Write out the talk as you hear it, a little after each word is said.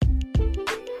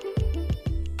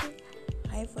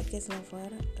podcast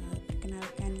lover.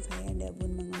 Perkenalkan, saya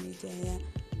Dabun Mangun Jaya.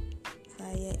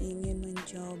 Saya ingin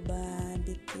mencoba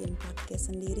bikin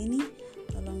podcast sendiri nih.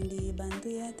 Tolong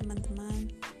dibantu ya teman-teman.